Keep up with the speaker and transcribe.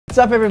What's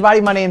up,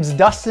 everybody? My name's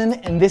Dustin,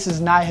 and this is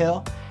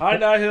Nihil. Hi,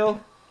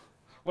 Nihil.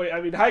 Wait, I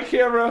mean, hi,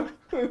 camera.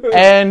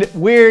 And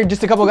we're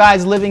just a couple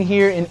guys living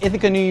here in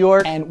Ithaca, New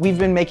York, and we've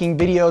been making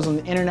videos on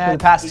the internet for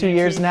the past 2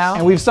 years now,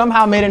 and we've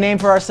somehow made a name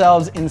for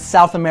ourselves in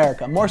South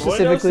America, more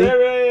specifically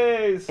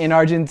in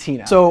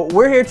Argentina. So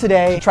we're here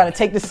today to try to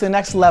take this to the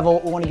next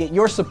level. We want to get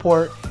your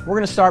support. We're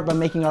going to start by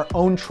making our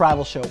own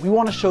travel show. We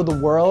want to show the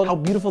world how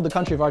beautiful the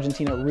country of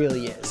Argentina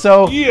really is.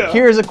 So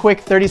here's a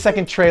quick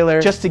 30-second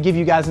trailer just to give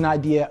you guys an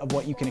idea of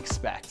what you can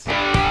expect.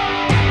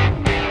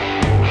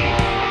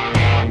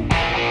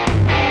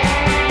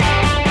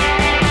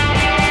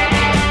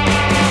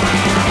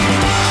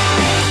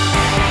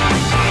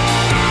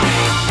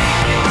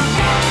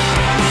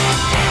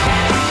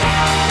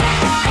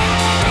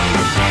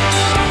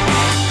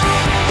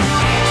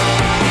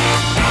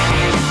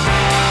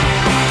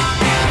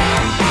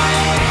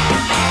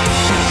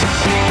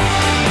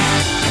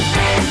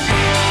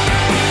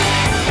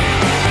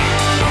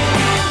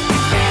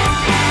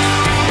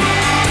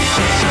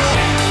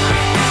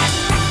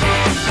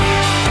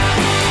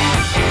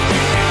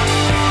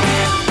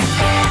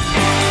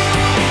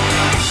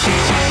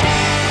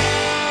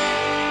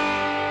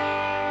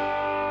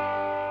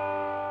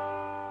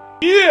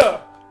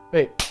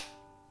 Wait.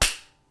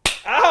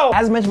 Ow.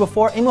 As mentioned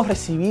before, hemos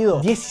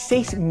recibido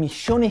 16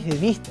 millones de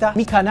vistas.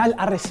 Mi canal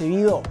ha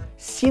recibido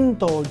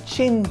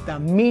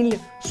 180,000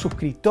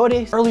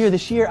 suscriptores. Earlier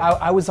this year,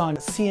 I was on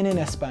CNN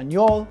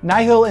Español.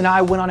 Nihil and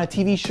I went on a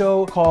TV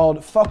show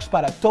called Fox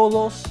para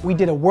Todos. We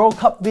did a World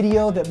Cup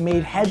video that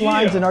made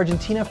headlines in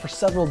Argentina for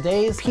several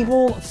days.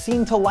 People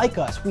seem to like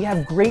us. We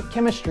have great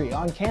chemistry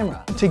on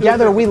camera.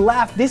 Together, we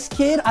laugh. This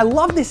kid, I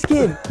love this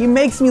kid. He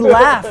makes me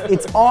laugh.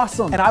 It's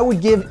awesome. And I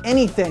would give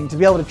anything to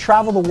be able to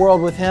travel the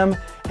world with him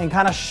and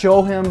kind of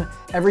show him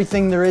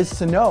everything there is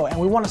to know. And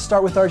we want to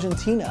start with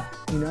Argentina,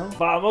 you know?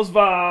 Vamos,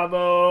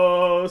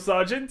 vamos,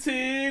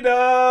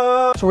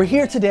 Argentina! So we're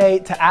here today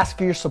to ask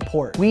for your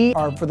support. We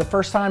are, for the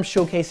first time,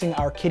 showcasing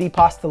our kitty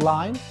pasta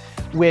line,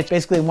 which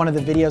basically in one of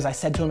the videos I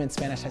said to him in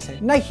Spanish, I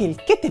said, Nihil,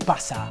 ¿qué te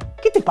pasa?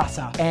 ¿Qué te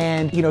pasa?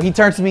 And, you know, he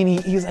turns to me and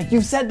he's like,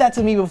 you've said that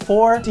to me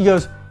before? He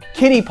goes,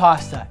 kitty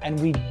pasta. And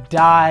we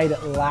died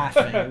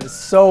laughing. It was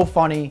so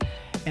funny.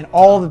 And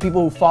all the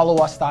people who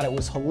follow us thought it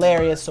was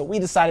hilarious, so we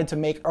decided to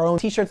make our own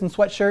t-shirts and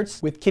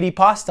sweatshirts with kitty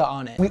pasta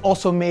on it. We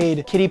also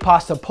made kitty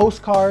pasta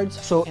postcards,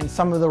 so in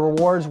some of the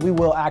rewards, we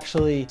will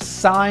actually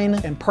sign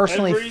and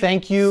personally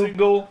thank you.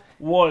 Single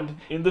one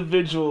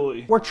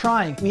individually. We're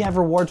trying. We have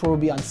rewards where we'll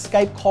be on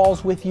Skype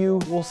calls with you.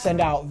 We'll send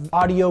out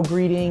audio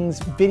greetings,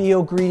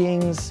 video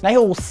greetings.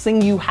 Nihil will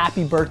sing you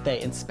happy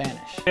birthday in Spanish.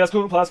 Que las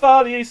cumplas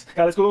feliz,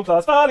 que las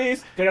cumplas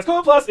feliz, que las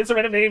cumplas, it's a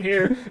random name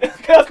here.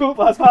 Que las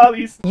cumplas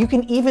feliz. You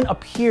can even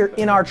appear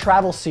in our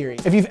travel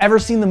series. If you've ever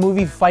seen the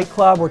movie Fight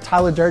Club where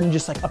Tyler Durden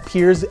just like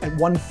appears at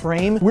one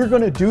frame, we're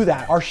gonna do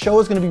that. Our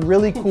show is gonna be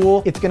really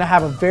cool. It's gonna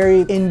have a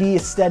very indie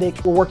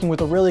aesthetic. We're working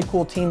with a really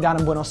cool team down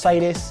in Buenos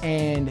Aires,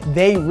 and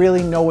they really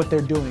know what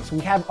they're doing. So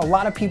we have a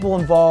lot of people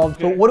involved,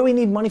 but what do we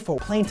need money for?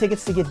 Plane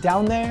tickets to get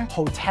down there,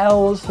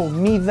 hotels,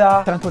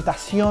 comida,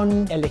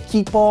 transportación, el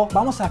equipo.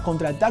 Vamos a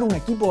contratar un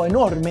equipo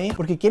enorme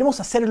porque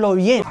queremos hacerlo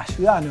bien.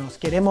 Ayúdanos,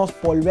 queremos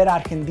volver a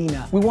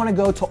Argentina. We want to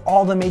go to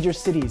all the major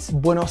cities.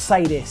 Buenos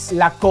Aires,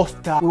 La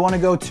Costa. We want to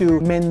go to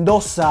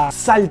Mendoza,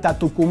 Salta,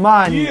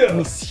 Tucumán,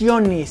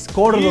 Misiones,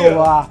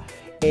 Córdoba.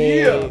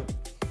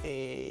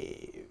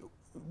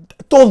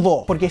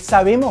 Todo, porque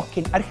sabemos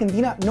que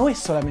Argentina no es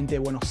solamente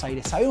Buenos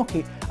Aires, sabemos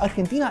que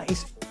Argentina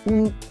es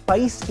un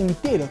país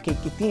entero que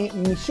tiene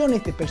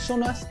millones de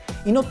personas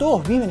y no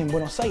todos viven en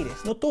Buenos Aires,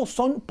 no todos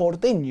son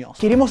porteños.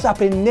 Queremos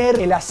aprender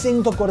el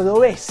acento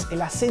cordobés,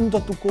 el acento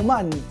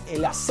tucumán,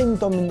 el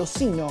acento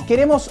mendocino.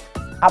 Queremos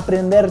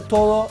aprender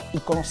todo y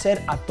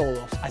conocer a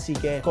todos. Así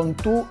que con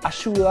tu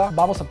ayuda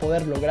vamos a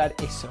poder lograr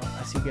eso.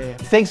 Así que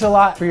thanks a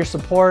lot for your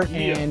support,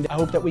 and I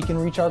hope that we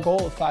can reach our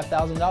goal of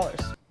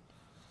 $5,000.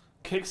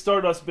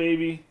 Kickstart us,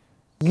 baby.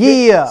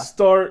 Yeah.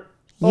 Start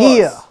us.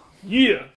 Yeah. Yeah.